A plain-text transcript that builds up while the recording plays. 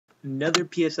Another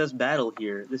PSS battle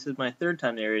here. This is my third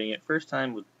time narrating it. First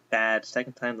time was bad.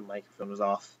 Second time the microphone was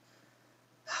off.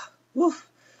 Woof.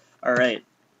 Alright.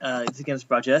 It's against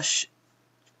Rajesh.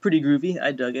 Pretty groovy.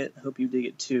 I dug it. I hope you dig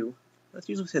it too. That's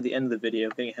usually at the end of the video.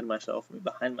 Getting ahead of myself. Maybe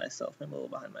behind myself. I'm a little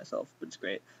behind myself, but it's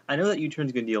great. I know that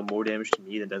U-turn's going to deal more damage to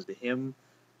me than it does to him.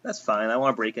 That's fine. I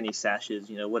want to break any sashes,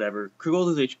 whatever.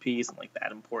 Krugol's HP isn't like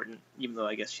that important, even though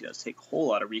I guess she does take a whole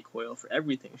lot of recoil for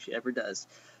everything she ever does.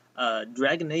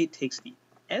 Dragonate takes the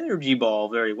energy ball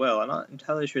very well. I'm not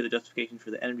entirely sure the justification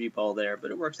for the energy ball there, but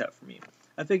it works out for me.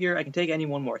 I figure I can take any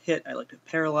one more hit. I like to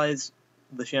paralyze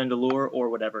the Chandelure or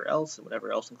whatever else, and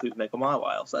whatever else includes Mega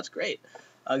Mawile, so that's great.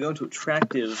 Go into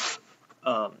Attractive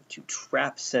to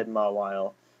trap said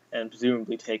Mawile, and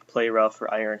presumably take Play Rough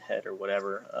or Iron Head or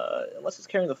whatever, unless it's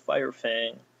carrying the Fire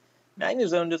Fang.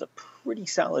 Magnezone does a pretty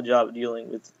solid job of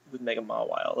dealing with Mega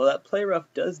Mawile, although that Play Rough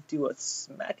does do a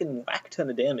smackin' whack ton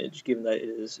of damage, given that it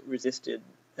is resisted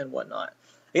and whatnot.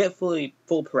 I get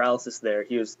full paralysis there.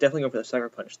 He was definitely going for the Sucker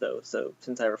Punch, though, so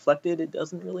since I reflected, it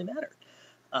doesn't really matter.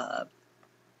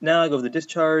 Now I go with the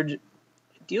Discharge. It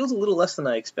deals a little less than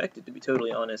I expected, to be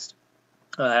totally honest.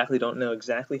 I actually don't know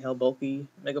exactly how bulky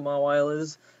Mega Mawile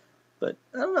is, but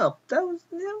I don't know. That was,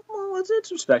 well,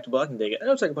 it's respectable. I can dig it. I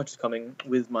know Sucker Punch is coming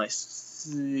with my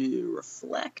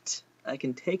Reflect. I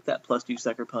can take that +2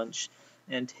 Sucker Punch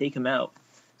and take him out.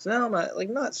 So now I'm at,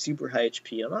 not super high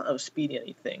HP. I'm not outspeeding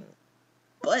anything,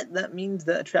 but that means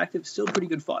that Attractive is still pretty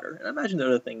good fodder. And I imagine there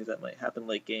are other things that might happen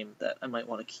late game that I might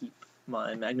want to keep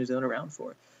my Magnezone around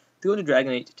for. To go into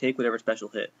Dragonate to take whatever special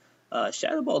hit.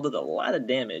 Shadow Ball does a lot of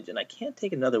damage, and I can't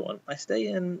take another one. I stay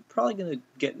in, probably going to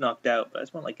get knocked out, but I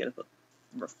just want to get up a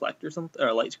Reflect or something, or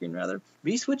a Light Screen rather.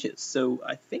 But he switches, so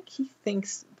I think he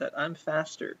thinks that I'm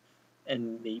faster,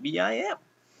 and maybe I am.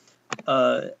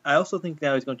 I also think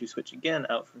now he's going to switch again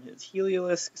out from his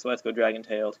Heliolisk, so let's go Dragon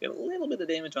Tail to get a little bit of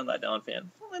damage on that Donphan.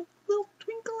 A little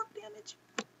twinkle of damage.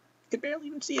 Could barely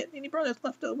even see it, and he brought his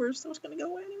leftovers, so it's going to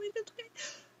go away anyway. It's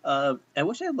okay. I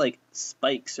wish I had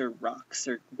spikes or rocks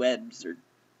or webs or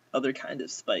other kind of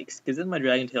spikes, because then my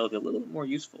Dragon Tail would be a little bit more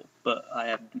useful, but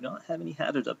I do not have any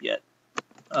hazards up yet.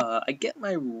 I get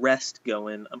my rest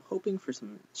going. I'm hoping for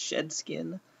some Shed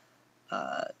Skin.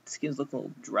 Skin's looking a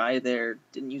little dry there.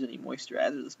 Didn't use any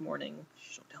moisturizer this morning.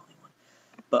 Don't tell anyone.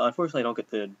 But unfortunately, I don't get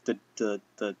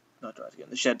the not dry skin,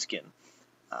 the Shed Skin.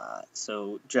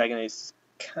 So Dragonate's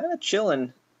kind of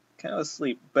chilling, kind of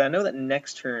asleep. But I know that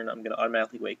next turn I'm going to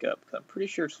automatically wake up, because I'm pretty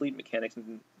sure sleep mechanics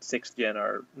in 6th gen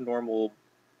are normal,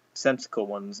 sensical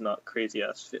ones, not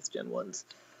crazy-ass 5th gen ones.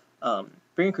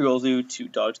 Bringing Krugolzu to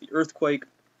dodge the Earthquake.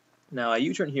 Now, I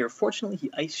U-turn here. Fortunately, he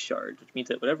Ice Shards, which means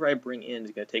that whatever I bring in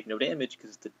is going to take no damage,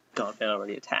 because the Donphan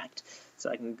already attacked. So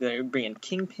I can bring in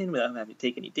Kingpin without having to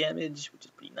take any damage, which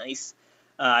is pretty nice.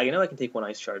 I know I can take one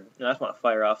Ice Shard, and I just want to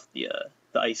fire off the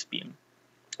Ice Beam.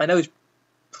 I know he's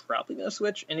probably going to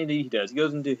switch, and indeed he does. He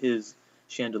goes into his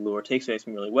Chandelure, takes the Ice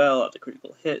Beam really well, after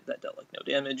critical hit, that dealt no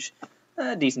damage.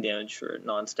 Decent damage for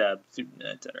non-stab,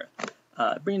 etc.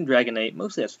 Bringing Dragonate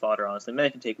mostly as fodder, honestly. Maybe I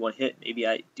can take one hit, maybe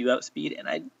I do outspeed, and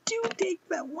I do take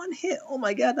that one hit. Oh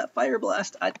my god, that Fire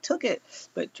Blast, I took it.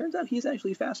 But it turns out he's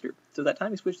actually faster. So that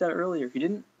time he switched out earlier, he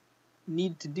didn't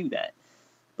need to do that.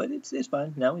 But it's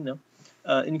fine, now we know.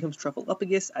 In comes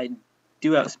Truffleuppagus. I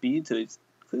do outspeed, so it's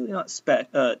clearly not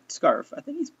Scarf. I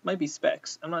think he might be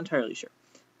Specs. I'm not entirely sure.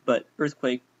 But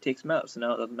Earthquake takes him out, so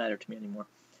now it doesn't matter to me anymore.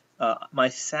 My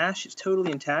Sash is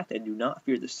totally intact. I do not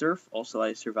fear the Surf. Also,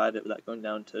 I survived it without going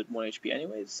down to 1 HP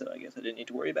anyways, so I guess I didn't need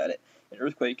to worry about it. And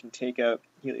Earthquake can take out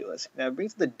Heliolisk. Now, it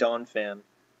brings the Donphan.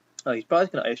 He's probably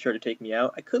going to Ice Shard to take me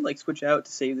out. I could, switch out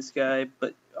to save this guy,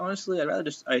 but honestly, I'd rather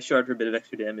just Ice Shard for a bit of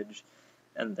extra damage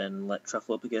and then let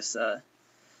Truffleuppagus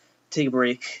take a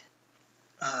break.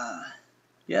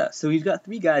 Yeah, so he's got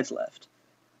 3 guys left,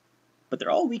 but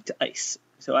they're all weak to Ice.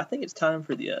 So I think it's time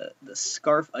for the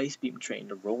Scarf Ice Beam train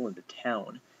to roll into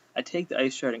town. I take the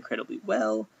Ice Shard incredibly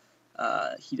well.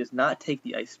 He does not take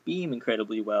the Ice Beam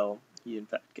incredibly well. He, in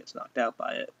fact, gets knocked out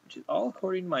by it, which is all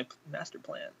according to my master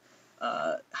plan.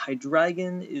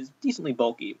 Hydreigon is decently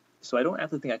bulky, so I don't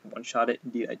actually think I can one-shot it.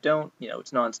 Indeed, I don't.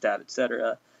 It's non-stab,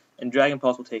 etc. And Dragon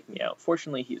Pulse will take me out.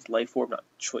 Fortunately, he is Life Orb, not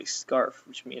Choice Scarf,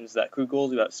 which means that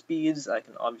Krugolzu outspeeds. I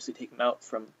can obviously take him out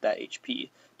from that HP.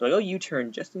 So I go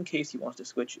U-turn just in case he wants to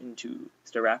switch into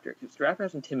Staraptor. If Staraptor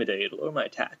has Intimidate, it'll lower my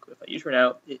attack. But if I U-turn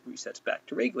out, it resets back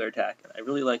to regular attack. And I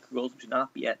really like Krugolzu to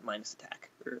not be at -1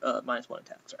 attack,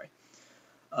 sorry.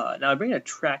 Now I bring an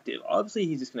Attractive. Obviously,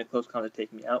 he's just going to close combat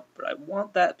take me out, but I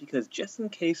want that because just in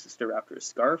case the Staraptor is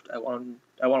Scarfed, I want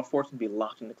to force him to be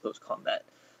locked into close combat,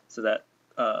 so that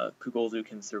Krugolzu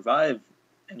can survive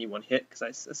any one hit, because I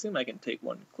assume I can take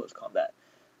one close combat.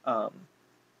 So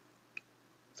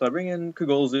I bring in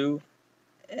Kagolzu,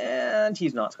 and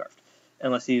he's not scarfed.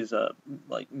 Unless he's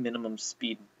like minimum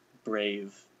speed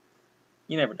brave.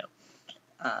 You never know.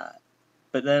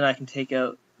 But then I can take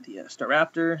out the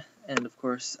Staraptor, and of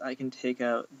course I can take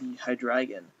out the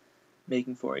Hydreigon,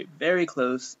 making for a very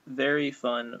close, very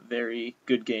fun, very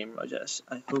good game, Rajesh.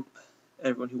 I hope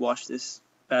everyone who watched this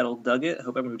battle dug it. I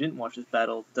hope everyone who didn't watch this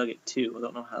battle dug it too. I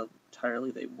don't know how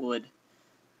entirely they would.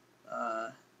 I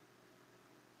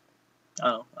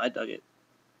don't know, I dug it,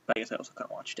 but I guess I also kind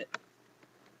of watched it.